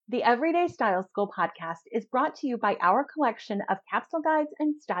The Everyday Style School podcast is brought to you by our collection of capsule guides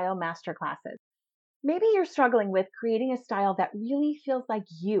and style masterclasses. Maybe you're struggling with creating a style that really feels like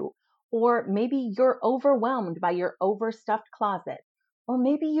you, or maybe you're overwhelmed by your overstuffed closet, or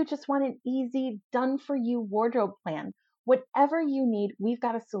maybe you just want an easy, done for you wardrobe plan. Whatever you need, we've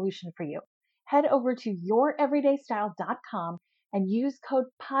got a solution for you. Head over to youreverydaystyle.com and use code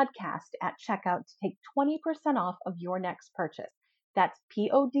podcast at checkout to take 20% off of your next purchase. That's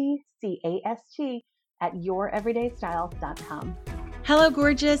PODCAST at youreverydaystyle.com. Hello,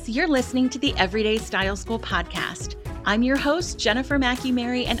 gorgeous. You're listening to the Everyday Style School podcast. I'm your host, Jennifer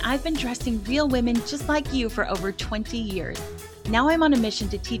Mackey-Mary, and I've been dressing real women just like you for over 20 years. Now I'm on a mission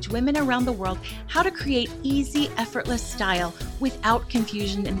to teach women around the world how to create easy, effortless style without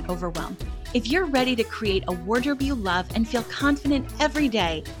confusion and overwhelm. If you're ready to create a wardrobe you love and feel confident every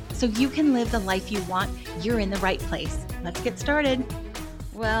day so you can live the life you want, you're in the right place. Let's get started.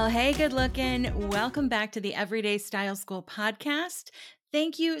 Well, hey, good looking. Welcome back to the Everyday Style School podcast.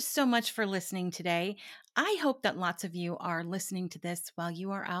 Thank you so much for listening today. I hope that lots of you are listening to this while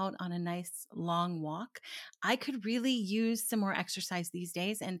you are out on a nice long walk. I could really use some more exercise these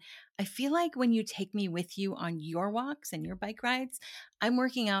days. And I feel like when you take me with you on your walks and your bike rides, I'm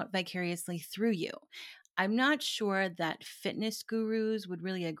working out vicariously through you. I'm not sure that fitness gurus would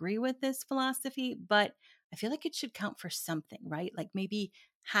really agree with this philosophy, but I feel like it should count for something, right? Like maybe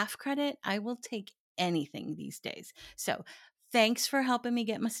half credit. I will take anything these days. So thanks for helping me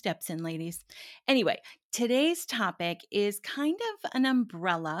get my steps in, ladies. Anyway, today's topic is kind of an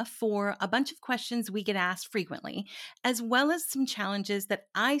umbrella for a bunch of questions we get asked frequently, as well as some challenges that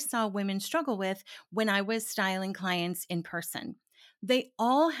I saw women struggle with when I was styling clients in person. They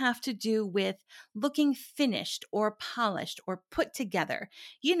all have to do with looking finished or polished or put together,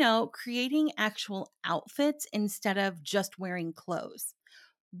 creating actual outfits instead of just wearing clothes.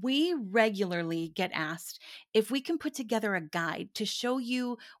 We regularly get asked if we can put together a guide to show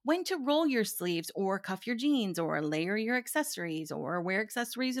you when to roll your sleeves or cuff your jeans or layer your accessories or wear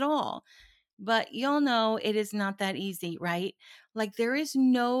accessories at all. But you'll know it is not that easy, right? Like there is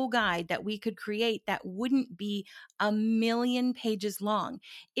no guide that we could create that wouldn't be a million pages long.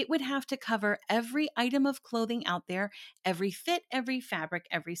 It would have to cover every item of clothing out there, every fit, every fabric,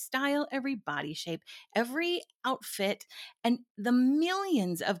 every style, every body shape, every outfit, and the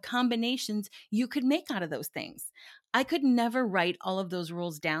millions of combinations you could make out of those things. I could never write all of those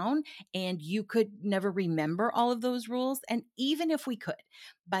rules down, and you could never remember all of those rules. And even if we could,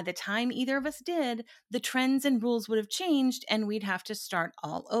 by the time either of us did, the trends and rules would have changed and we'd have to start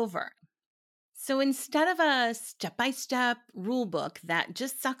all over. So instead of a step-by-step rule book that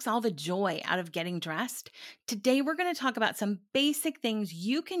just sucks all the joy out of getting dressed, today we're going to talk about some basic things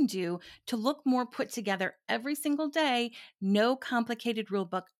you can do to look more put together every single day. No complicated rule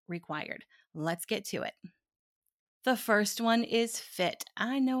book required. Let's get to it. The first one is fit.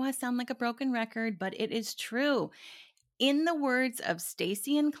 I know I sound like a broken record, but it is true. In the words of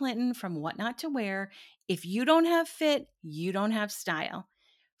Stacy and Clinton from What Not to Wear, if you don't have fit, you don't have style.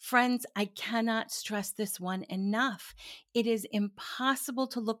 Friends, I cannot stress this one enough. It is impossible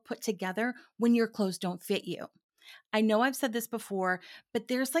to look put together when your clothes don't fit you. I know I've said this before, but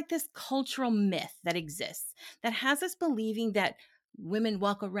there's like this cultural myth that exists that has us believing that women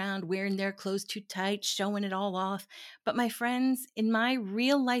walk around wearing their clothes too tight, showing it all off. But my friends, in my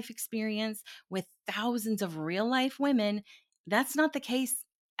real life experience with thousands of real life women, that's not the case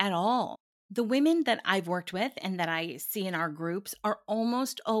at all. The women that I've worked with and that I see in our groups are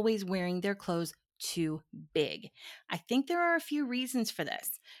almost always wearing their clothes too big. I think there are a few reasons for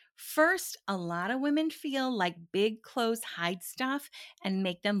this. First, a lot of women feel like big clothes hide stuff and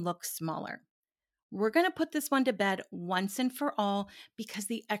make them look smaller. We're going to put this one to bed once and for all because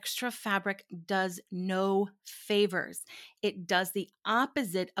the extra fabric does no favors. It does the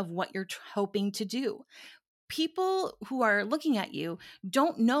opposite of what you're hoping to do. People who are looking at you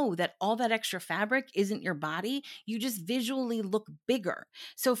don't know that all that extra fabric isn't your body. You just visually look bigger.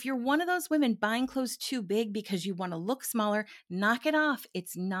 So if you're one of those women buying clothes too big because you want to look smaller, knock it off.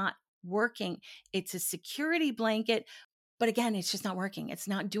 It's not working. It's a security blanket, but again, it's just not working. It's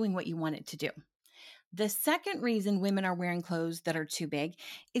not doing what you want it to do. The second reason women are wearing clothes that are too big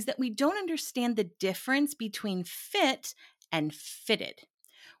is that we don't understand the difference between fit and fitted.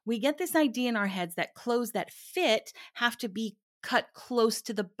 We get this idea in our heads that clothes that fit have to be cut close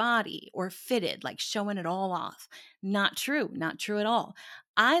to the body or fitted, like showing it all off. Not true, not true at all.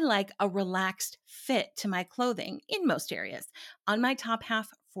 I like a relaxed fit to my clothing in most areas. On my top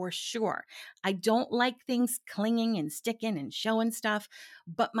half, for sure. I don't like things clinging and sticking and showing stuff,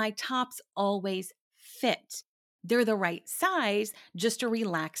 but my tops always fit. They're the right size, just a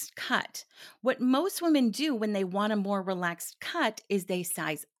relaxed cut. What most women do when they want a more relaxed cut is they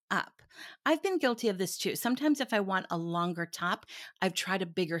size up. I've been guilty of this too. Sometimes if I want a longer top, I've tried a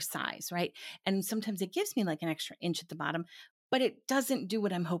bigger size, right? And sometimes it gives me like an extra inch at the bottom, but it doesn't do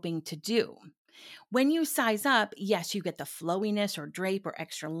what I'm hoping to do. When you size up, yes, you get the flowiness or drape or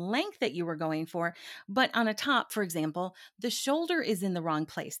extra length that you were going for. But on a top, for example, the shoulder is in the wrong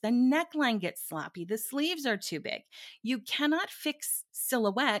place. The neckline gets sloppy. The sleeves are too big. You cannot fix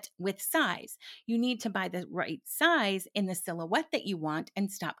silhouette with size. You need to buy the right size in the silhouette that you want and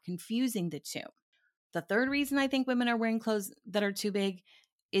stop confusing the two. The third reason I think women are wearing clothes that are too big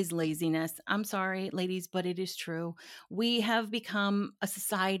is laziness. I'm sorry, ladies, but it is true. We have become a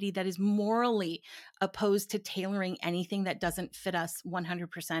society that is morally opposed to tailoring anything that doesn't fit us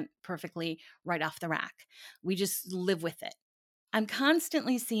 100% perfectly right off the rack. We just live with it. I'm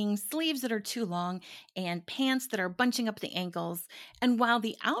constantly seeing sleeves that are too long and pants that are bunching up the ankles. And while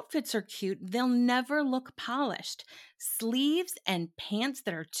the outfits are cute, they'll never look polished. Sleeves and pants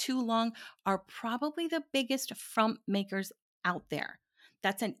that are too long are probably the biggest front makers out there.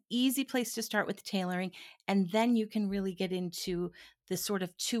 That's an easy place to start with tailoring. And then you can really get into the sort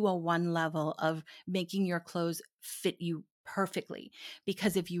of 201 level of making your clothes fit you perfectly.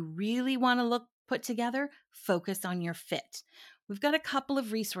 Because if you really want to look put together, focus on your fit. We've got a couple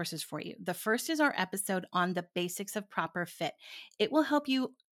of resources for you. The first is our episode on the basics of proper fit. It will help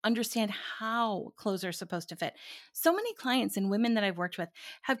you understand how clothes are supposed to fit. So many clients and women that I've worked with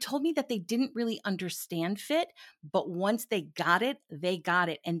have told me that they didn't really understand fit, but once they got it,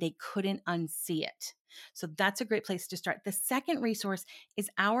 and they couldn't unsee it. So that's a great place to start. The second resource is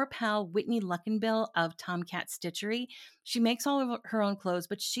our pal Whitney Luckenbill of Tomcat Stitchery. She makes all of her own clothes,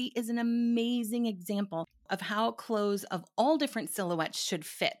 but she is an amazing example of how clothes of all different silhouettes should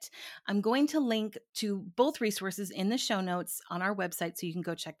fit. I'm going to link to both resources in the show notes on our website so you can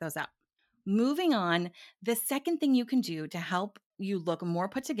go check those out. Moving on, the second thing you can do to help you look more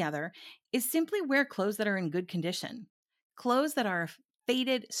put together is simply wear clothes that are in good condition. Clothes that are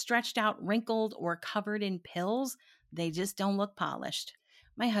faded, stretched out, wrinkled, or covered in pills, they just don't look polished.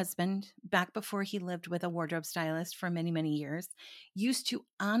 My husband, back before he lived with a wardrobe stylist for many, many years, used to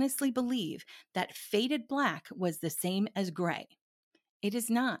honestly believe that faded black was the same as gray. It is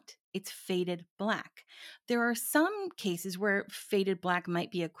not. It's faded black. There are some cases where faded black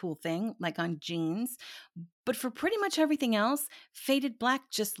might be a cool thing, like on jeans, but for pretty much everything else, faded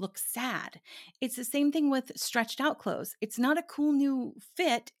black just looks sad. It's the same thing with stretched out clothes. It's not a cool new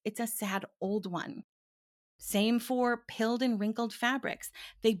fit, it's a sad old one. Same for pilled and wrinkled fabrics.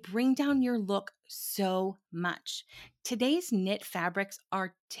 They bring down your look so much. Today's knit fabrics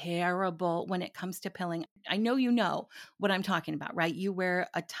are terrible when it comes to pilling. I know you know what I'm talking about, right? You wear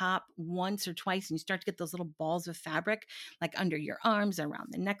a top once or twice and you start to get those little balls of fabric like under your arms, around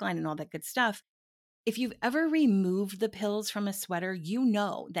the neckline, and all that good stuff. If you've ever removed the pills from a sweater, you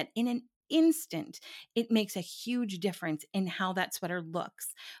know that in an instant, it makes a huge difference in how that sweater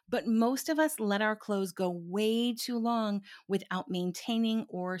looks. But most of us let our clothes go way too long without maintaining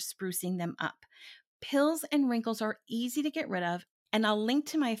or sprucing them up. Pills and wrinkles are easy to get rid of, and I'll link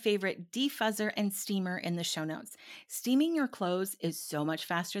to my favorite defuzzer and steamer in the show notes. Steaming your clothes is so much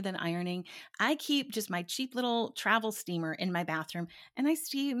faster than ironing. I keep just my cheap little travel steamer in my bathroom, and I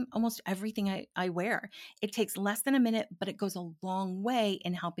steam almost everything I wear. It takes less than a minute, but it goes a long way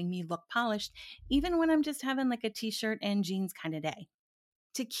in helping me look polished, even when I'm just having like a t-shirt and jeans kind of day.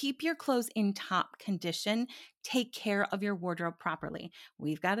 To keep your clothes in top condition, take care of your wardrobe properly.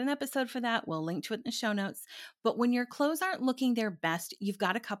 We've got an episode for that. We'll link to it in the show notes. But when your clothes aren't looking their best, you've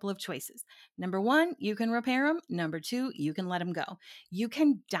got a couple of choices. Number one, you can repair them. Number two, you can let them go. You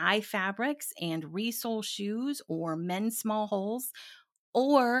can dye fabrics and resole shoes or mend small holes,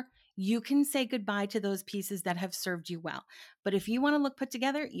 or you can say goodbye to those pieces that have served you well. But if you want to look put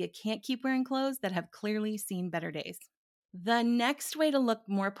together, you can't keep wearing clothes that have clearly seen better days. The next way to look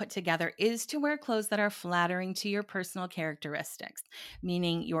more put together is to wear clothes that are flattering to your personal characteristics,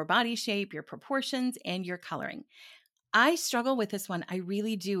 meaning your body shape, your proportions, and your coloring. I struggle with this one. I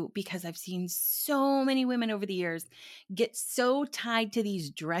really do, because I've seen so many women over the years get so tied to these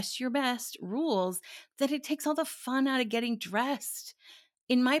dress your best rules that it takes all the fun out of getting dressed.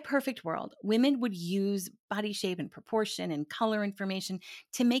 In my perfect world, women would use body shape and proportion and color information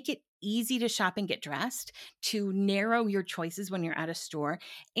to make it easy to shop and get dressed, to narrow your choices when you're at a store,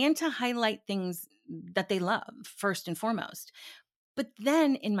 and to highlight things that they love first and foremost. But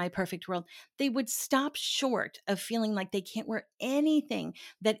then in my perfect world, they would stop short of feeling like they can't wear anything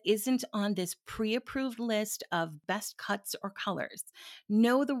that isn't on this pre-approved list of best cuts or colors.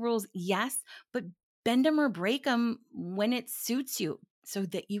 Know the rules, yes, but Bend them or break them when it suits you so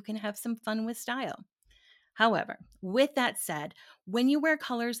that you can have some fun with style. However, with that said, when you wear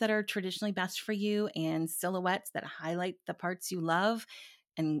colors that are traditionally best for you and silhouettes that highlight the parts you love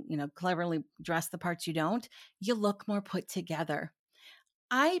and, cleverly dress the parts you don't, you look more put together.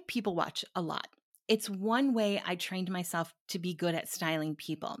 I people watch a lot. It's one way I trained myself to be good at styling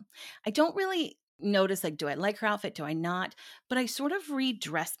people. I don't really notice, like, do I like her outfit? Do I not? But I sort of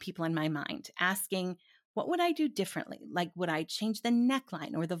redress people in my mind, asking, what would I do differently? Like, would I change the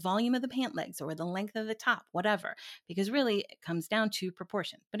neckline or the volume of the pant legs or the length of the top, whatever? Because really, it comes down to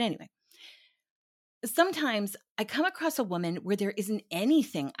proportion. But anyway, sometimes I come across a woman where there isn't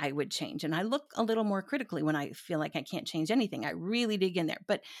anything I would change. And I look a little more critically when I feel like I can't change anything. I really dig in there.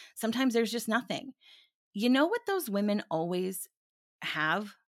 But sometimes there's just nothing. You know what those women always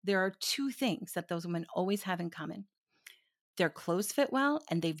have? There are two things that those women always have in common. Their clothes fit well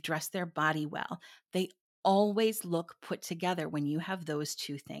and they've dressed their body well. They always look put together when you have those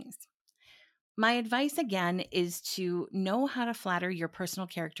two things. My advice again is to know how to flatter your personal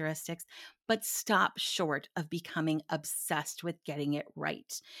characteristics, but stop short of becoming obsessed with getting it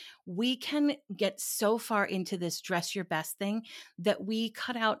right. We can get so far into this dress your best thing that we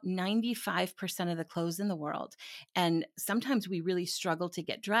cut out 95% of the clothes in the world. And sometimes we really struggle to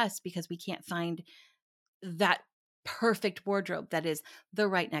get dressed because we can't find that perfect wardrobe that is the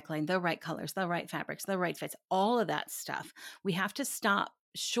right neckline, the right colors, the right fabrics, the right fits, all of that stuff. We have to stop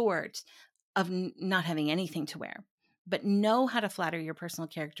short of not having anything to wear, but know how to flatter your personal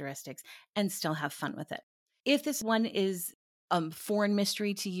characteristics and still have fun with it. If this one is a foreign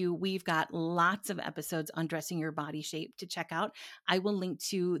mystery to you, we've got lots of episodes on dressing your body shape to check out. I will link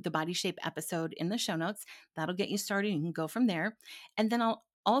to the body shape episode in the show notes. That'll get you started. You can go from there. And then I'll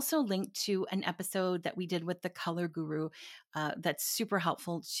also link to an episode that we did with the color guru that's super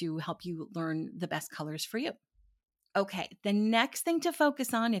helpful to help you learn the best colors for you. Okay, the next thing to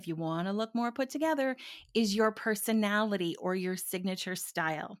focus on if you want to look more put together is your personality or your signature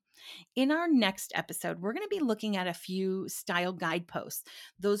style. In our next episode, we're going to be looking at a few style guideposts.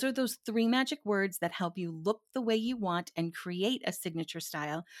 Those are those 3 magic words that help you look the way you want and create a signature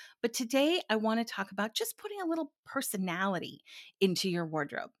style. But today, I want to talk about just putting a little personality into your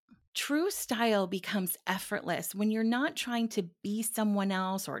wardrobe. True style becomes effortless when you're not trying to be someone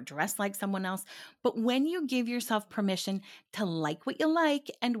else or dress like someone else, but when you give yourself permission to like what you like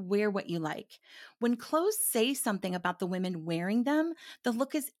and wear what you like. When clothes say something about the women wearing them, the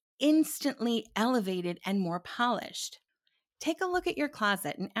look is instantly elevated and more polished. Take a look at your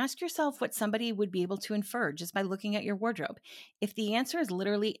closet and ask yourself what somebody would be able to infer just by looking at your wardrobe. If the answer is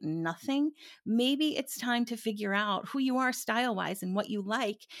literally nothing, maybe it's time to figure out who you are style-wise and what you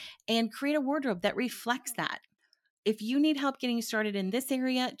like and create a wardrobe that reflects that. If you need help getting started in this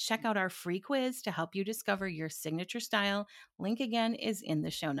area, check out our free quiz to help you discover your signature style. Link again is in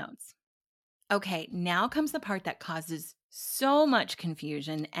the show notes. Okay, now comes the part that causes so much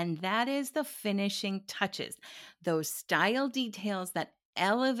confusion, and that is the finishing touches, those style details that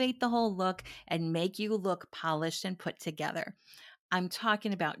elevate the whole look and make you look polished and put together. I'm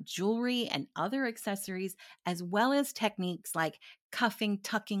talking about jewelry and other accessories, as well as techniques like cuffing,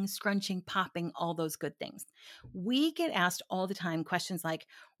 tucking, scrunching, popping, all those good things. We get asked all the time questions like,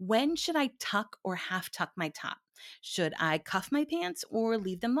 when should I tuck or half tuck my top? Should I cuff my pants or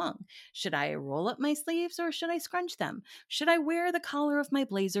leave them long? Should I roll up my sleeves or should I scrunch them? Should I wear the collar of my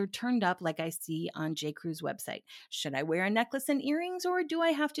blazer turned up like I see on J. Crew's website? Should I wear a necklace and earrings or do I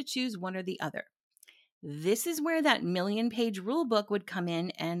have to choose one or the other? This is where that 1,000,000-page rule book would come in.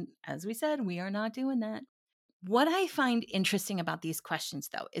 And as we said, we are not doing that. What I find interesting about these questions,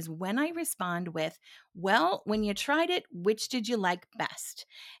 though, is when I respond with, well, when you tried it, which did you like best?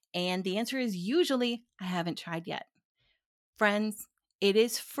 And the answer is usually, I haven't tried yet. Friends, it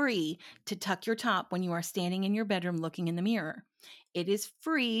is free to tuck your top when you are standing in your bedroom looking in the mirror. It is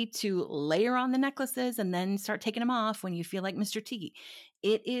free to layer on the necklaces and then start taking them off when you feel like Mr. T.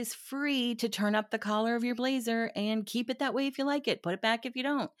 It is free to turn up the collar of your blazer and keep it that way if you like it. Put it back if you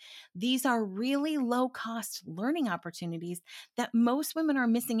don't. These are really low-cost learning opportunities that most women are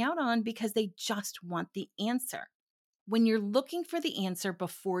missing out on because they just want the answer. When you're looking for the answer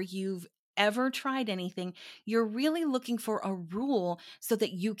before you've ever tried anything, you're really looking for a rule so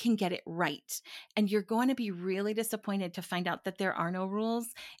that you can get it right. And you're going to be really disappointed to find out that there are no rules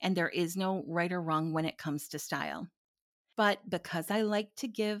and there is no right or wrong when it comes to style. But because I like to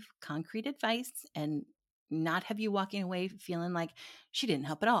give concrete advice and not have you walking away feeling like she didn't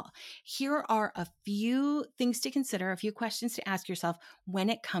help at all, here are a few things to consider, a few questions to ask yourself when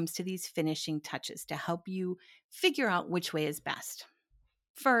it comes to these finishing touches to help you figure out which way is best.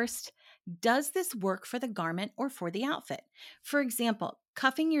 First, Does this work for the garment or for the outfit? For example,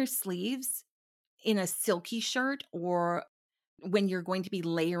 cuffing your sleeves in a silky shirt or when you're going to be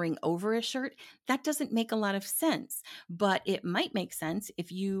layering over a shirt, that doesn't make a lot of sense. But it might make sense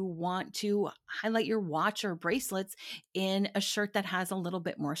if you want to highlight your watch or bracelets in a shirt that has a little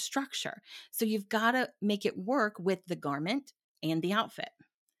bit more structure. So you've got to make it work with the garment and the outfit.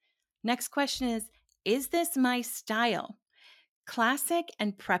 Next question is this my style? Classic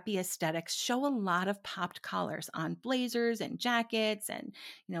and preppy aesthetics show a lot of popped collars on blazers and jackets and,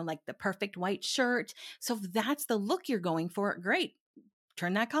 like the perfect white shirt. So if that's the look you're going for, great.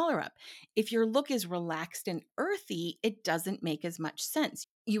 Turn that collar up. If your look is relaxed and earthy, it doesn't make as much sense.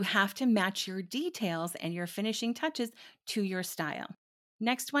 You have to match your details and your finishing touches to your style.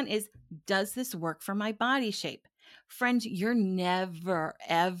 Next one is, does this work for my body shape? Friend, you're never,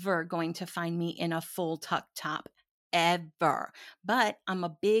 ever going to find me in a full tuck top. Ever. But I'm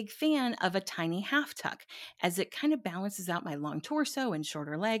a big fan of a tiny half tuck as it kind of balances out my long torso and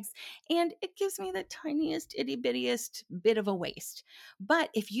shorter legs, and it gives me the tiniest itty bittiest bit of a waist.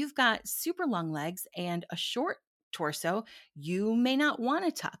 But if you've got super long legs and a short torso, you may not want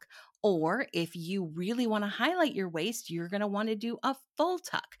to tuck. Or if you really want to highlight your waist, you're going to want to do a full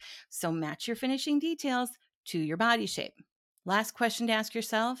tuck. So match your finishing details to your body shape. Last question to ask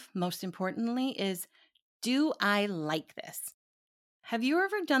yourself, most importantly, is, do I like this? Have you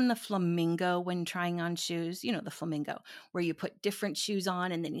ever done the flamingo when trying on shoes? You know, the flamingo, where you put different shoes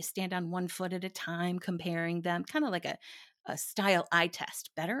on and then you stand on one foot at a time, comparing them, kind of like a style eye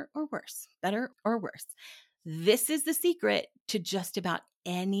test. Better or worse? Better or worse? This is the secret to just about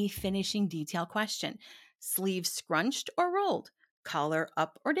any finishing detail question. Sleeves scrunched or rolled? Collar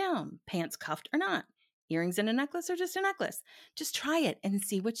up or down? Pants cuffed or not? Earrings in a necklace or just a necklace? Just try it and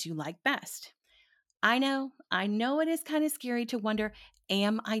see what you like best. I know it is kind of scary to wonder,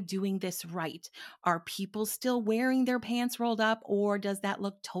 am I doing this right? Are people still wearing their pants rolled up, or does that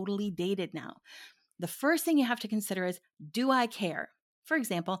look totally dated now? The first thing you have to consider is, do I care? For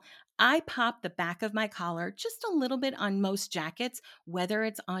example, I pop the back of my collar just a little bit on most jackets, whether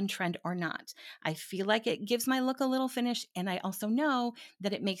it's on trend or not. I feel like it gives my look a little finish, and I also know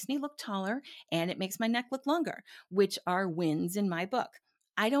that it makes me look taller and it makes my neck look longer, which are wins in my book.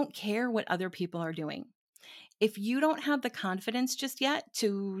 I don't care what other people are doing. If you don't have the confidence just yet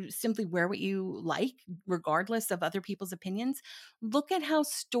to simply wear what you like, regardless of other people's opinions, look at how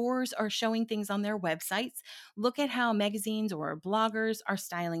stores are showing things on their websites. Look at how magazines or bloggers are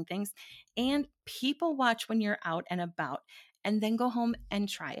styling things. And people watch when you're out and about, and then go home and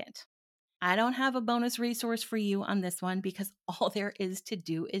try it. I don't have a bonus resource for you on this one because all there is to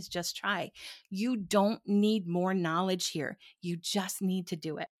do is just try. You don't need more knowledge here. You just need to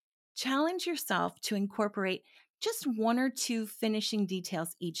do it. Challenge yourself to incorporate just one or two finishing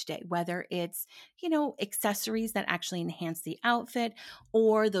details each day, whether it's, accessories that actually enhance the outfit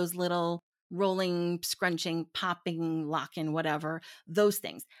or those little rolling, scrunching, popping, locking, whatever, those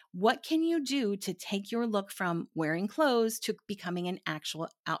things. What can you do to take your look from wearing clothes to becoming an actual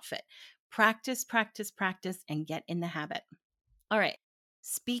outfit? Practice, practice, practice, and get in the habit. All right.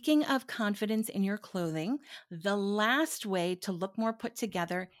 Speaking of confidence in your clothing, the last way to look more put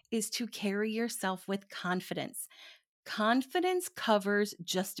together is to carry yourself with confidence. Confidence covers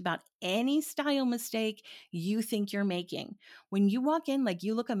just about any style mistake you think you're making. When you walk in like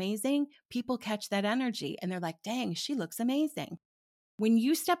you look amazing, people catch that energy and they're like, dang, she looks amazing. When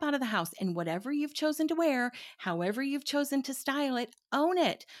you step out of the house and whatever you've chosen to wear, however you've chosen to style it, own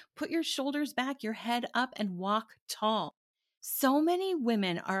it. Put your shoulders back, your head up, and walk tall. So many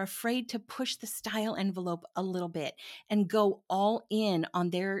women are afraid to push the style envelope a little bit and go all in on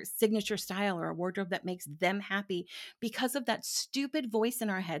their signature style or a wardrobe that makes them happy because of that stupid voice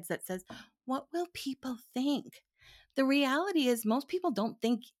in our heads that says, what will people think? The reality is most people don't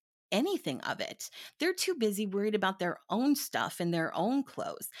think anything of it. They're too busy worried about their own stuff and their own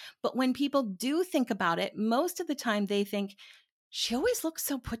clothes. But when people do think about it, most of the time they think, she always looks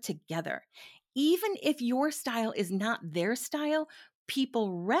so put together. Even if your style is not their style,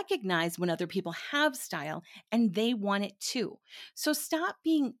 people recognize when other people have style and they want it too. So stop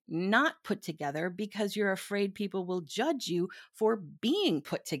being not put together because you're afraid people will judge you for being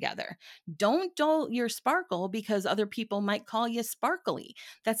put together. Don't dull your sparkle because other people might call you sparkly.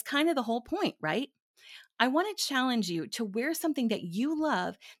 That's kind of the whole point, right? I want to challenge you to wear something that you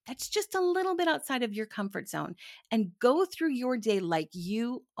love that's just a little bit outside of your comfort zone and go through your day like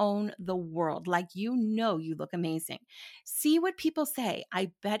you own the world, like you know you look amazing. See what people say.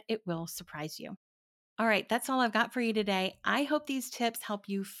 I bet it will surprise you. All right, that's all I've got for you today. I hope these tips help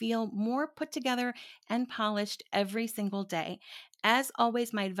you feel more put together and polished every single day. As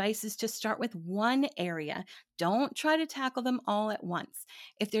always, my advice is to start with one area. Don't try to tackle them all at once.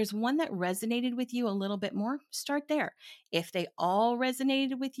 If there's one that resonated with you a little bit more, start there. If they all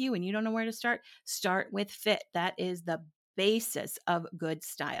resonated with you and you don't know where to start with fit. That is the basis of good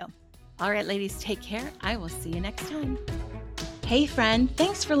style. All right, ladies, take care. I will see you next time. Hey, friend,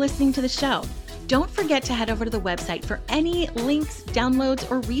 thanks for listening to the show. Don't forget to head over to the website for any links, downloads,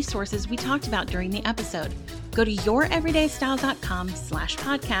 or resources we talked about during the episode. Go to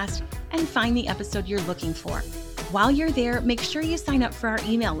youreverydaystyle.com/podcast and find the episode you're looking for. While you're there, make sure you sign up for our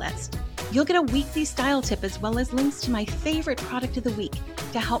email list. You'll get a weekly style tip as well as links to my favorite product of the week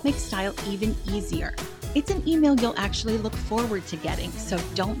to help make style even easier. It's an email you'll actually look forward to getting, so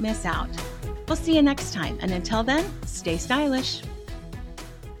don't miss out. We'll see you next time, and until then, stay stylish.